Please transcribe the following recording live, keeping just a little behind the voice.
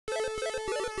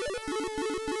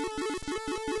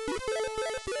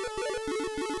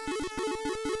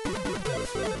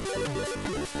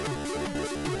Hi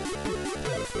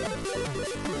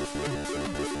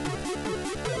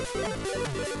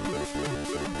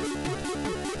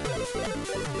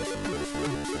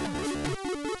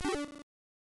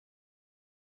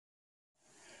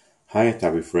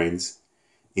Atari friends,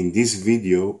 in this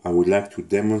video I would like to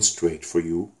demonstrate for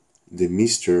you the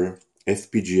Mr.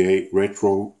 FPGA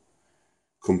Retro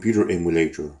computer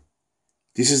emulator.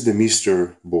 This is the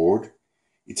Mr. board.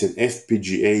 It's an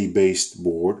FPGA based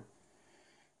board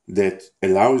that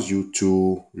allows you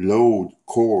to load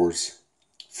cores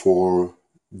for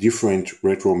different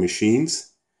retro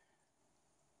machines,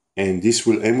 and this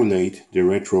will emulate the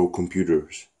retro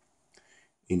computers.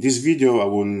 In this video I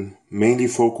will mainly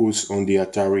focus on the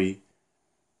Atari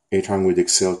 800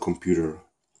 XL computer.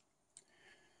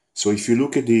 So if you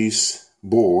look at this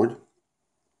board,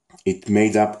 it's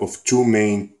made up of two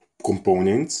main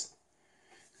components.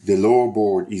 The lower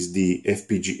board is the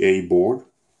FPGA board,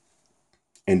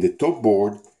 and the top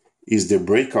board is the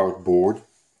breakout board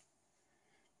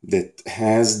that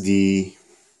has the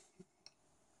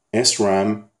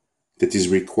SRAM that is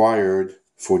required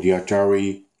for the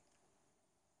Atari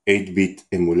 8-bit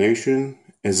emulation,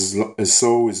 as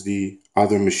so as the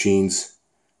other machines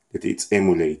that it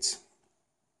emulates.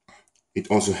 It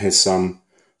also has some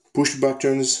push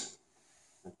buttons,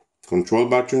 control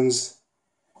buttons,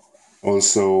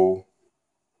 also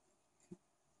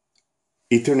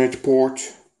Ethernet port.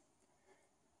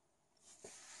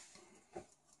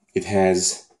 It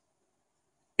has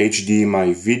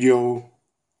HDMI video.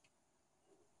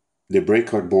 The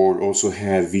breakout board also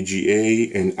has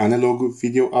VGA and analog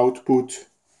video output,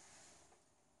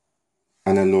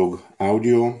 analog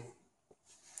audio,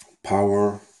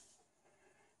 power,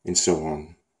 and so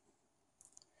on.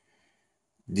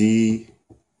 The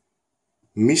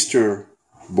Mr.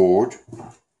 board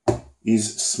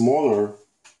is smaller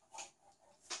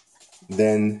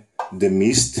than the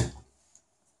MIST.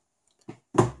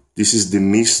 This is the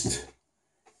MIST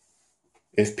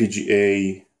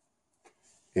FPGA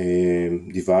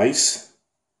device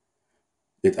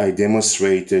that I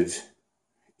demonstrated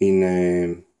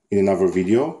in another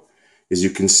video. As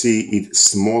you can see, it's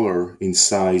smaller in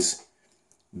size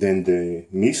than the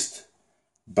MIST,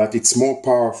 but it's more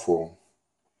powerful.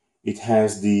 It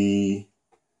has the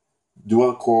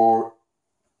dual-core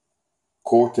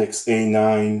Cortex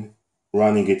A9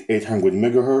 running at 800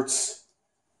 MHz,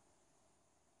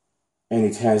 and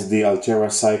it has the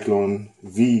Altera Cyclone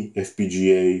V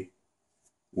FPGA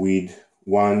with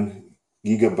 1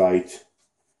 GB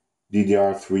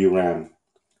DDR3 RAM,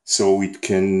 so it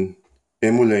can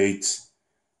emulate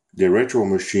the retro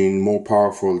machine more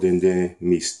powerful than the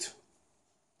MIST.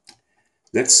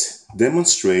 Let's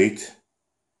demonstrate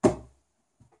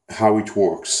how it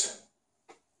works.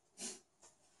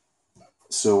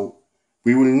 So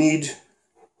we will need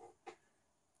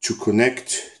to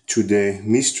connect to the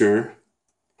Mr.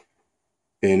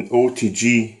 an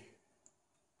OTG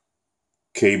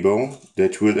cable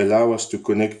that will allow us to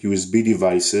connect USB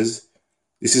devices.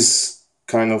 This is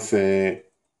kind of a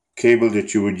cable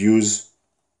that you would use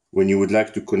when you would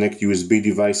like to connect USB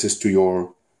devices to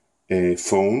your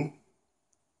phone.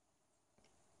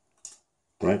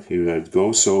 Right, here it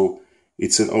goes. So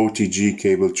it's an OTG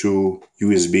cable to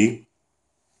USB.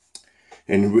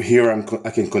 And here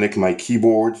I can connect my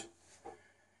keyboard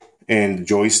and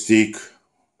joystick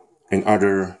and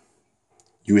other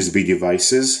USB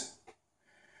devices.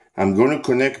 I'm going to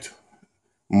connect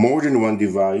more than one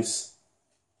device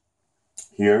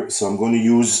here, so I'm going to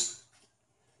use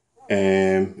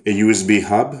a USB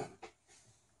hub.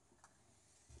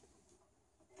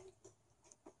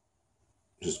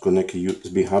 Just connect a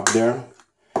USB hub there.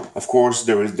 Of course,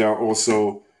 there are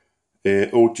also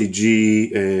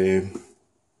OTG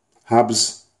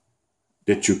hubs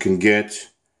that you can get,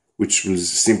 which will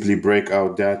simply break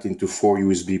out that into 4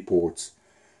 USB ports.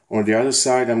 On the other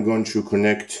side, I'm going to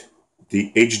connect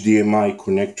the HDMI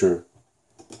connector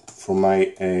for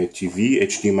my TV,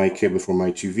 HDMI cable for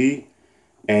my TV,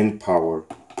 and power.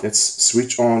 Let's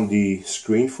switch on the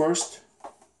screen first.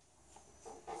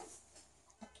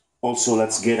 Also,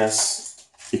 let's get us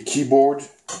a keyboard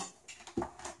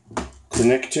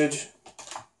connected.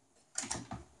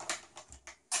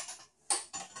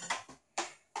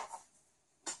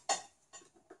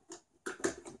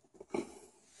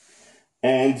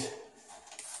 And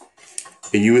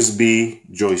a USB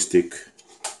joystick.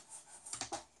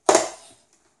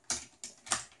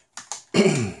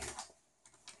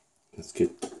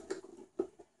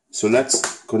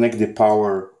 Let's connect the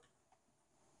power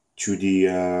to the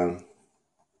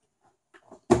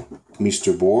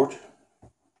Mr. board.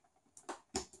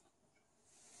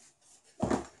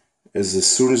 As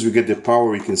soon as we get the power,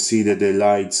 we can see that the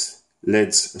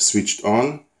LEDs are switched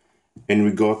on, and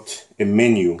we got a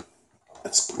menu.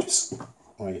 Let's put this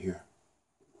right here.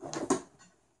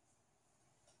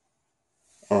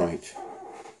 All right.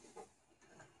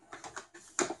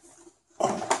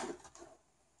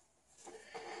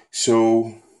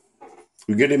 So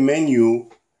we get a menu,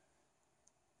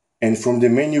 and from the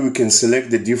menu we can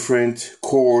select the different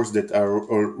cores that are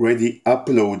already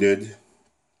uploaded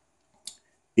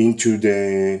into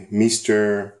the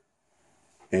Mr.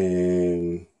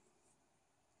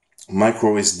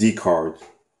 Micro SD card.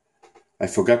 I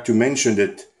forgot to mention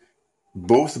that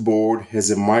both board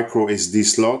has a micro SD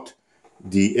slot.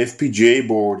 The FPGA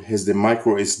board has the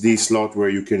micro SD slot where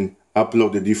you can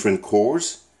upload the different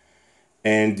cores,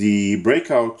 and the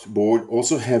breakout board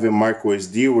also have a micro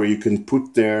SD where you can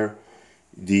put there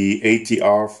the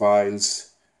ATR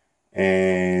files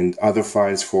and other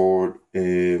files for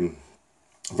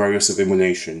various of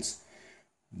emulations.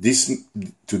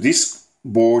 To this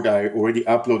board I already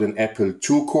uploaded an Apple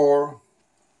II core,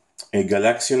 a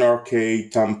Galaxian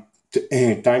Arcade, Time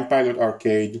Pilot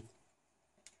Arcade,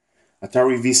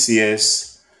 Atari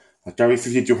VCS, Atari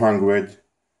 5200,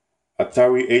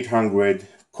 Atari 800,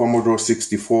 Commodore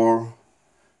 64,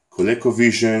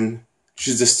 ColecoVision, which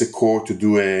is just a core to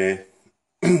do a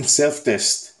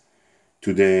self-test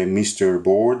to the Mr.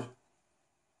 board,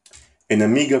 an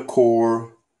Amiga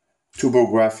core,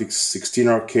 TurboGrafx 16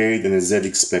 Arcade, and a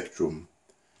ZX Spectrum.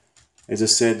 As I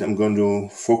said, I'm going to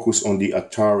focus on the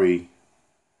Atari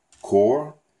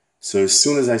core. So as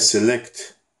soon as I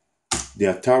select the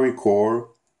Atari core,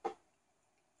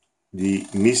 the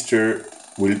Mr.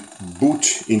 will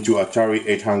boot into Atari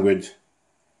 800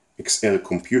 XL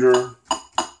computer,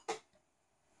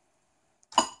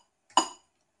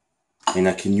 and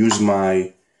I can use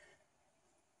my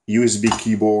USB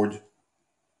keyboard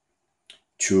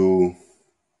to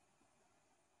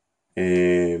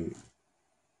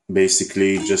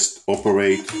basically just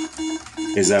operate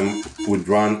as I would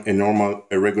run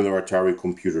a regular Atari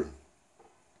computer.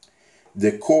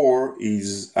 The core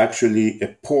is actually a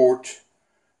port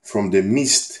from the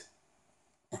MIST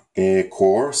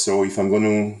core, so if I'm going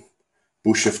to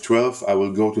push F12, I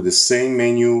will go to the same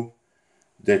menu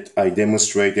that I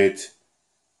demonstrated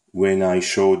when I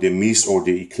showed the MIST or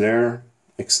the Eclair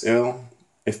XL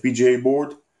FPGA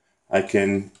board. I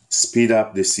can speed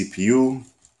up the CPU.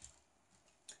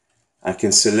 I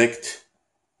can select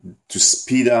to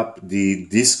speed up the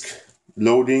disk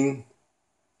loading.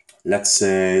 Let's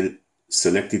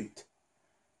select it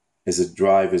as a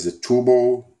drive as a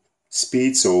turbo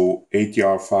speed, so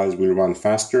ATR files will run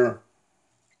faster.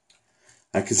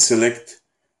 I can select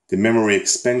the memory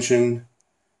expansion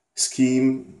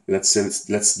scheme. Let's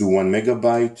do 1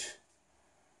 megabyte.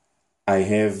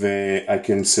 I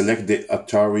can select the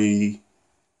Atari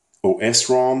OS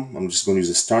ROM. I'm just going to use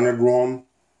a standard ROM.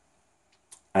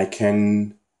 I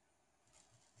can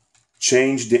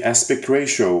change the aspect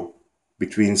ratio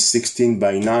between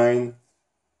 16:9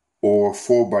 or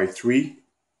 4:3.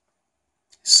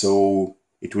 So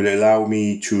it will allow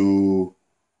me to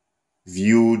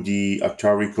view the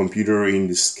Atari computer in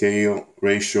the scale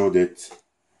ratio that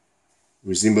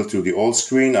resembles to the old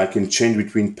screen. I can change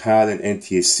between PAL and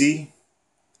NTSC,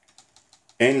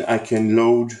 and I can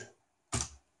load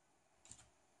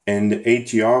an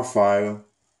ATR file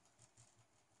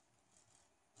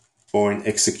or an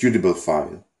executable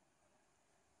file.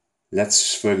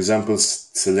 Let's, for example,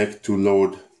 select to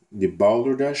load the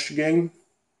Balderdash game,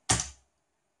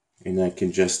 and I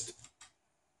can just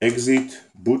exit,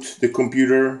 boot the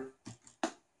computer,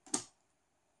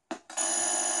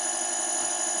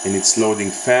 and it's loading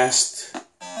fast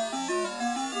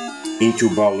into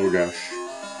Balderdash.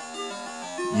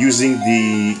 Using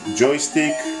the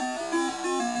joystick,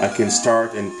 I can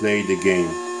start and play the game.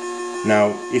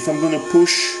 Now, if I'm going to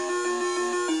push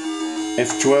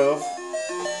F12,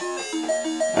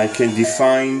 I can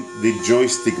define the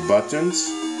joystick buttons.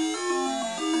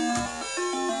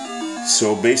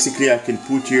 So basically I can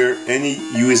put here any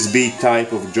USB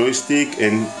type of joystick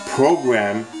and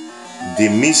program the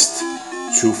MIST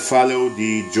to follow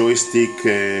the joystick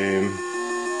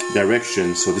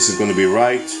direction. So this is going to be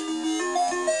right,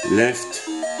 left,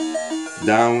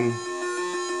 down,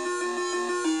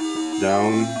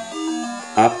 down,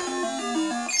 up,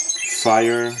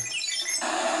 fire,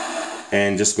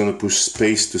 and just going to push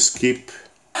space to skip,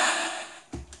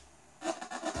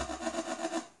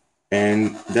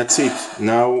 and that's it.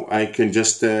 Now I can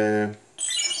just play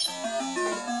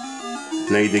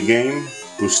the game,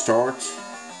 push start,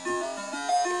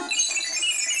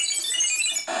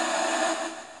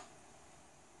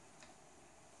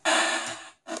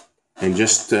 and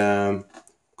just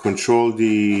control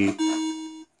the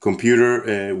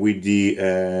computer with the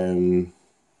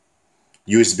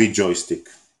USB joystick.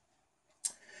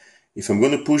 If I'm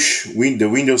going to push the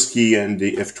Windows key and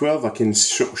the F12, I can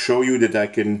show you that I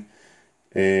can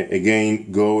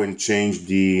again go and change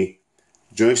the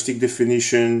joystick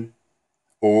definition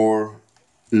or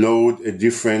load a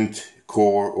different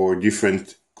core or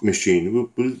different machine.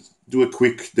 We'll do a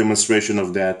quick demonstration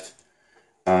of that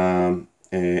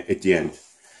at the end.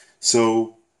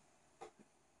 So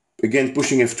again,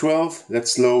 pushing F12,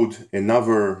 let's load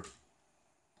another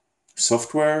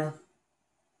software.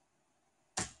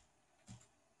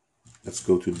 Let's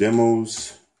go to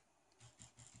demos.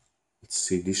 Let's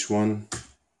see this one.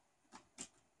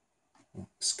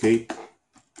 Escape.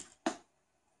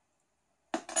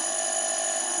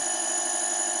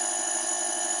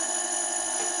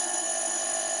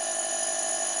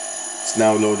 It's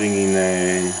now loading in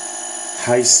a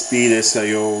high-speed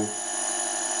SIO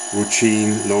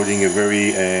routine, loading a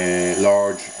very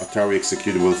large Atari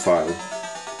executable file.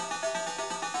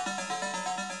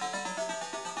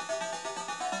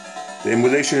 The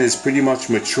emulation is pretty much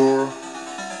mature.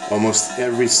 Almost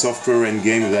every software and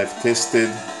game that I've tested,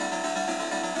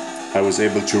 I was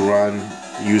able to run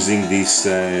using this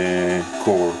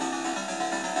core.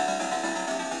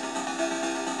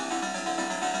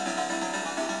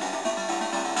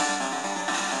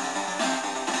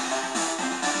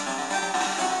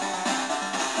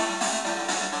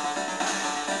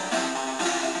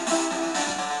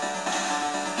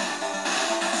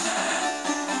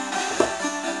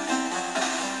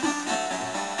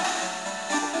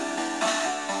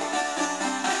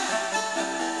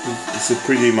 It's a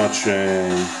pretty much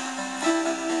an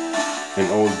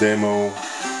old demo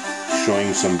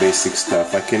showing some basic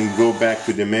stuff. I can go back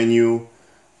to the menu,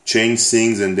 change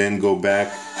things, and then go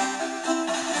back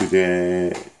to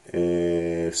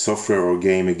the software or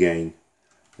game again.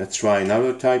 Let's try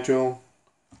another title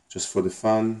just for the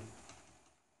fun.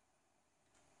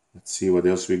 Let's see what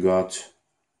else we got.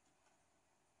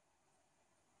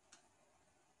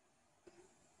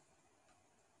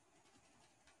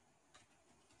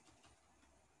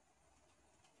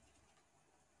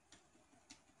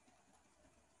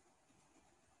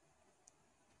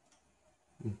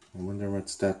 I wonder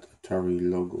what's that Atari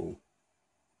logo.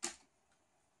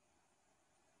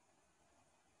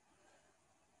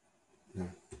 No,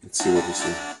 let's see what this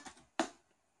is.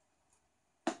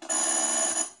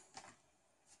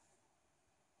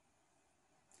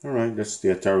 Alright, that's the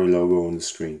Atari logo on the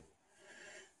screen.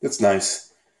 That's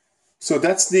nice. So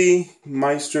that's the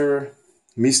Mr.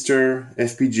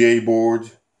 FPGA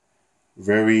board.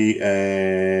 Very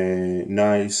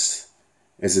nice.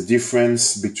 As a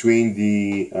difference between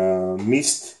the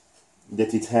Mist,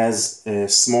 that it has a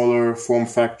smaller form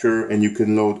factor and you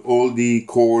can load all the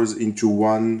cores into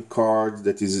one card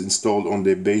that is installed on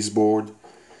the baseboard,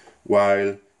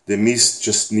 while the Mist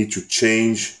just need to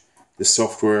change the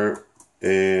software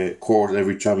core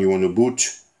every time you want to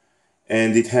boot.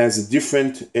 And it has a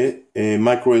different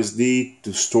micro SD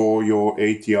to store your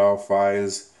ATR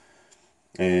files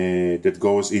that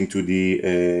goes into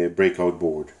the breakout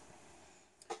board.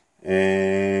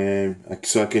 And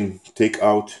so I can take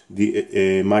out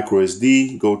the micro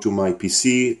SD, go to my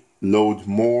PC, load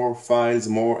more files,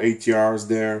 more ATRs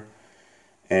there,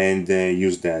 and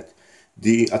use that.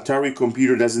 The Atari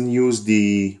computer doesn't use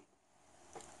the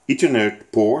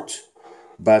Ethernet port,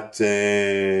 but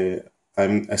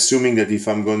I'm assuming that if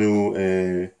I'm going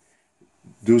to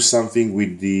do something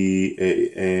with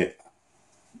the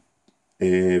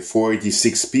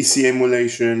 486 PC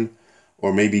emulation,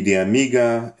 or maybe the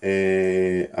Amiga,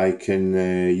 I can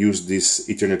use this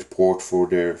Ethernet port for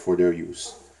their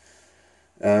use.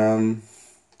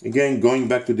 Again, going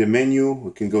back to the menu, we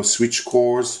can go switch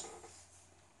cores,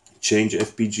 change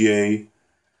FPGA.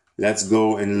 Let's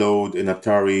go and load an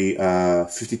Atari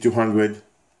 5200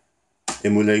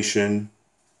 emulation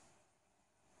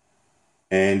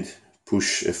and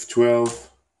push F12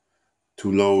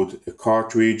 to load a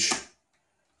cartridge.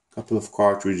 Couple of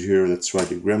cartridge here. Let's try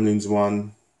the Gremlins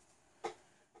one,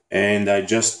 and I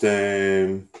just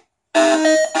emulated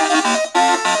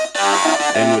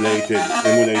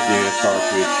a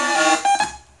cartridge,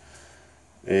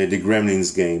 the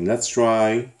Gremlins game. Let's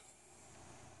try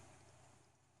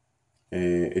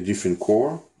a different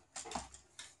core.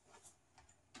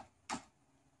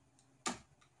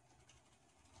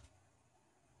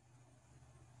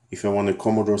 If I want a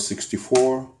Commodore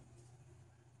 64,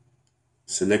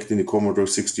 selecting the Commodore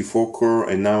 64 core,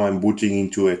 and now I'm booting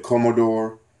into a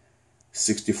Commodore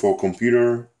 64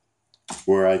 computer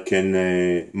where I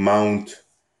can mount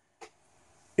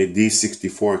a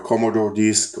D64 Commodore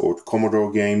disk or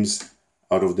Commodore games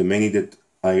out of the many that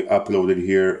I uploaded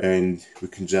here, and we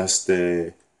can just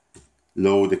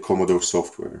load the Commodore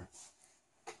software.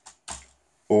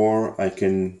 Or I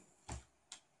can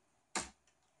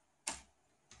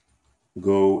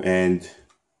go and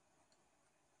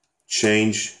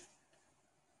change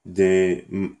the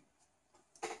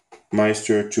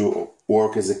Meister to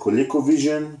work as a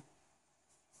ColecoVision,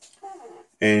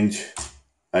 and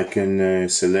I can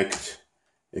select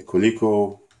a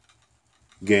Coleco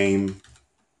game,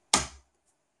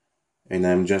 and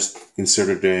I'm just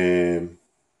inserted a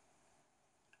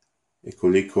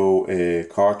Coleco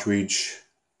cartridge,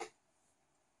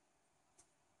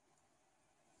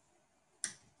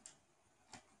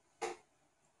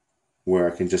 where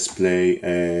I can just play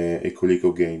a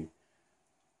Coleco game.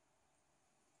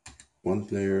 One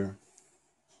player.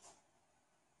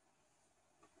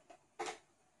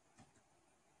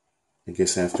 I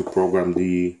guess I have to program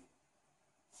the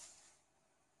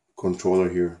controller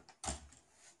here.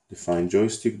 Define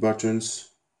joystick buttons.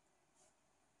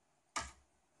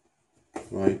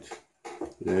 Right,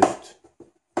 left,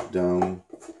 down,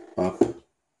 up,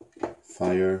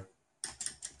 fire.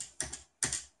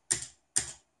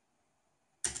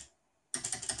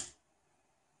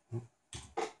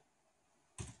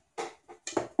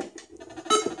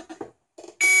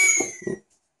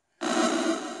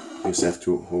 Just have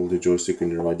to hold the joystick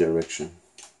in the right direction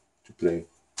to play.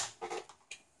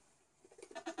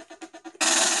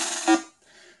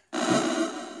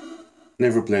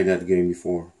 Never played that game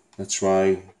before. Let's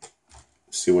try,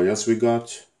 see what else we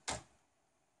got.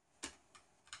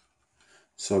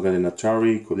 So I got an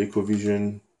Atari,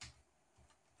 ColecoVision.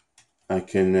 I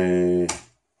can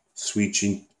switch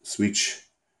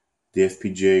the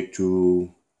FPGA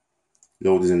to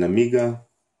load as an Amiga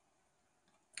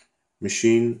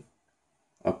machine.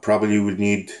 I probably would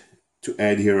need to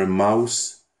add here a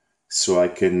mouse so I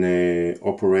can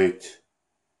operate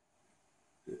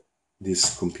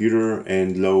this computer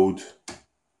and load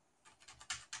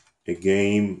a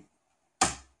game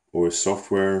or a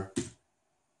software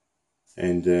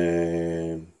and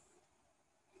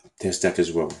test that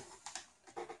as well.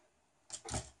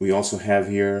 We also have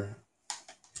here,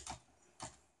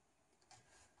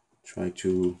 try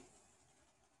to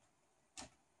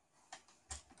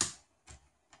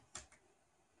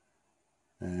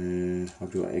how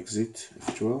do I exit?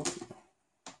 F12?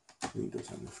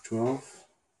 Windows and F12.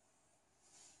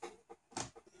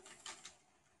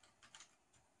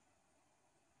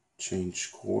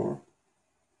 Change core.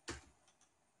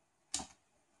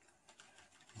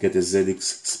 Get a ZX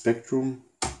Spectrum.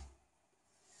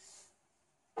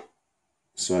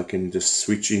 So I can just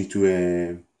switch into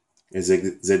a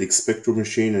ZX Spectrum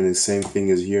machine, and the same thing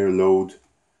as here, load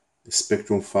the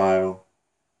Spectrum file,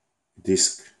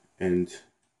 disk, and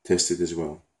test it as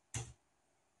well.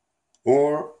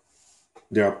 Or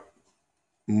there are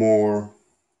more.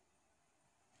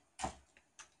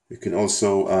 You can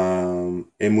also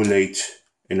emulate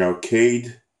an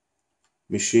arcade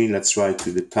machine. Let's try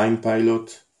to the Time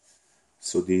Pilot.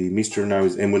 So the Mister now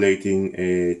is emulating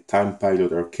a Time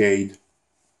Pilot arcade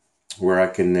where I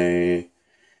can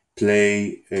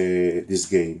play this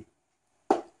game.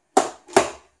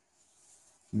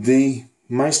 The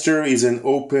Meister is an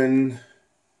open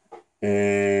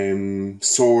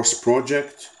source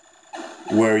project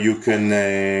where you can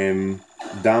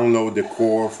download the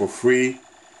core for free.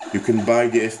 You can buy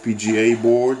the FPGA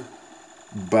board,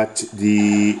 but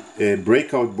the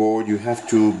breakout board you have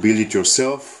to build it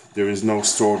yourself. There is no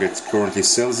store that currently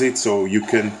sells it, so you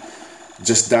can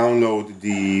just download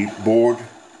the board,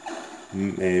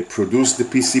 produce the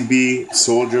PCB,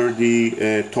 solder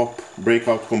the top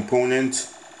breakout component,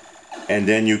 and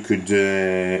then you could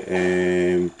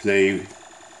play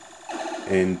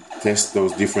and test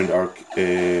those different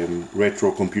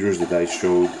retro computers that I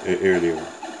showed earlier.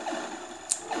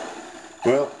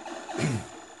 Well,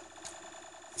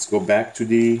 let's go back to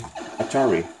the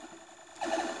Atari.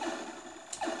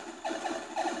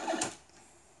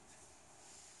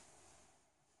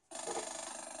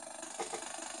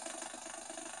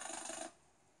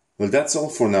 Well, that's all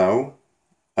for now.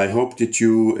 I hope that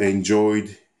you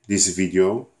enjoyed this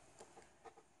video,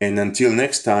 and until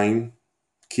next time,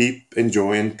 keep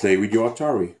enjoying and play with your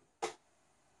Atari.